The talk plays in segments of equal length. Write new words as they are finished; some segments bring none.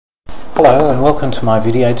Hello and welcome to my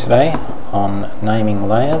video today on naming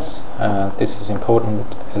layers. This is important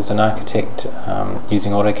as an architect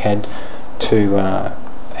using AutoCAD to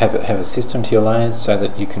have a system to your layers so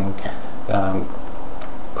that you can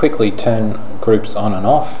quickly turn groups on and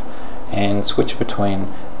off and switch between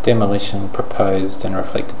demolition, proposed and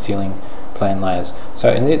reflected ceiling plan layers.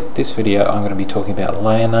 So in this video I'm going to be talking about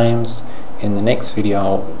layer names. In the next video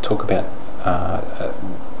I'll talk about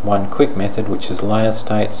one quick method, which is layer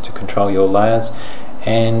states to control your layers,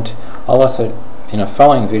 and I'll also, in a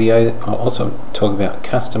following video, I'll also talk about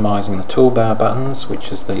customizing the toolbar buttons,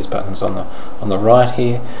 which is these buttons on the right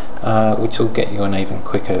here, which will get you an even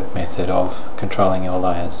quicker method of controlling your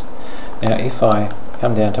layers. Now if I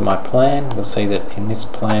come down to my plan, you'll see that in this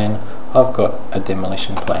plan I've got a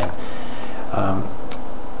demolition plan.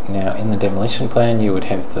 Now in the demolition plan you would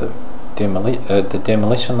have the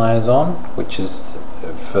demolition layers on, which is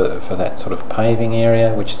for that sort of paving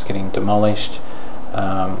area which is getting demolished.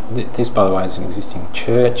 This, by the way, is an existing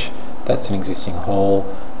church, that's an existing hall,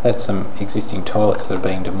 that's some existing toilets that are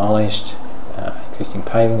being demolished, existing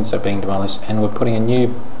pavings that are being demolished, and we're putting a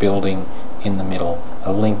new building in the middle,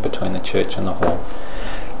 a link between the church and the hall.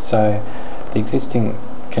 So the existing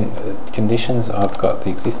conditions, I've got the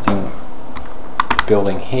existing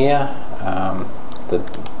building here, the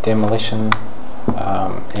demolition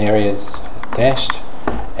areas dashed,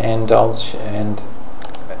 and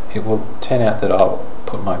it will turn out that I'll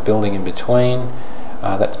put my building in between.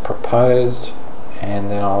 That's proposed, and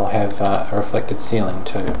then I'll have a reflected ceiling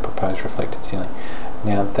too, proposed reflected ceiling.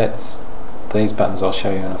 Now these buttons I'll show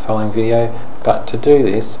you in a following video, but to do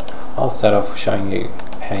this I'll start off showing you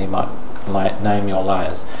how you might name your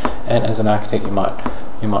layers. And as an architect you might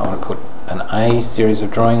want to put an A series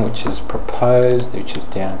of drawing, which is proposed, which is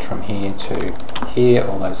down from here to here,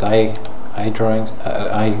 all those A drawings,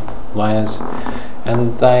 A layers,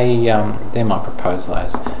 and they're my proposed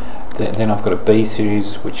layers. Then I've got a B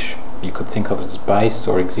series, which you could think of as base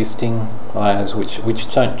or existing layers,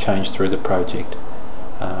 which don't change through the project.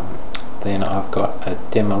 Then I've got a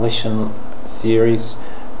demolition series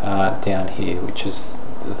down here, which is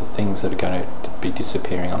the things that are going to be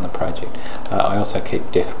disappearing on the project. I also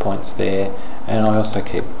keep def points there, and I also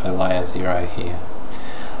keep a layer 0 here.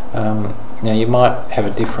 Now you might have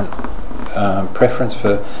a different preference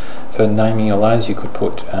for naming your layers. You could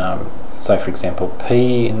put, say for example,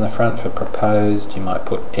 P in the front for proposed. You might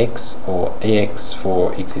put X or EX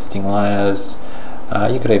for existing layers.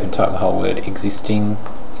 You could even type the whole word existing.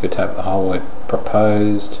 You could type the whole word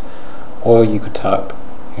proposed, or you could type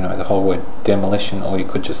the whole word demolition, or you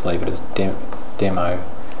could just leave it as demo,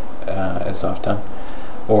 as I've done.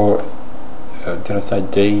 Or did I say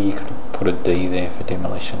D? You could put a D there for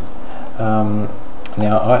demolition.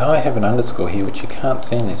 Now I have an underscore here which you can't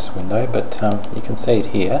see in this window, but you can see it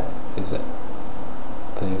here. There's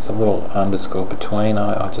a little underscore between.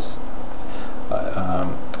 I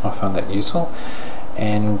find that useful,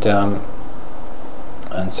 and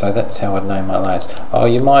so that's how I'd name my layers. Oh,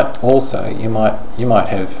 you might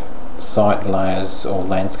have site layers or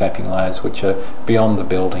landscaping layers which are beyond the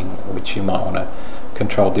building, which you might want to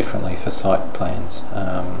control differently for site plans.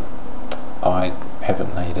 I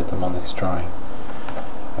haven't needed them on this drawing,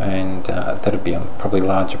 and that'd be on probably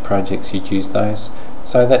larger projects you'd use those.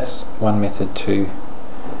 So that's one method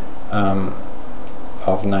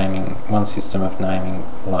of naming, one system of naming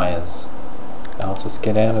layers. I'll just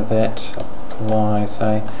get out of that, apply,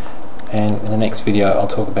 say, and in the next video I'll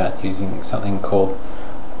talk about using something called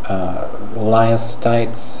layer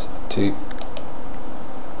states to,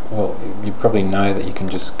 well, you probably know that you can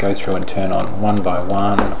just go through and turn on one by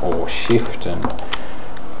one, or shift and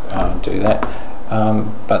do that,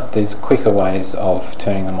 but there's quicker ways of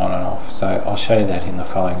turning them on and off, so I'll show you that in the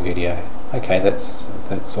following video. Okay, that's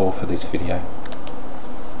all for this video.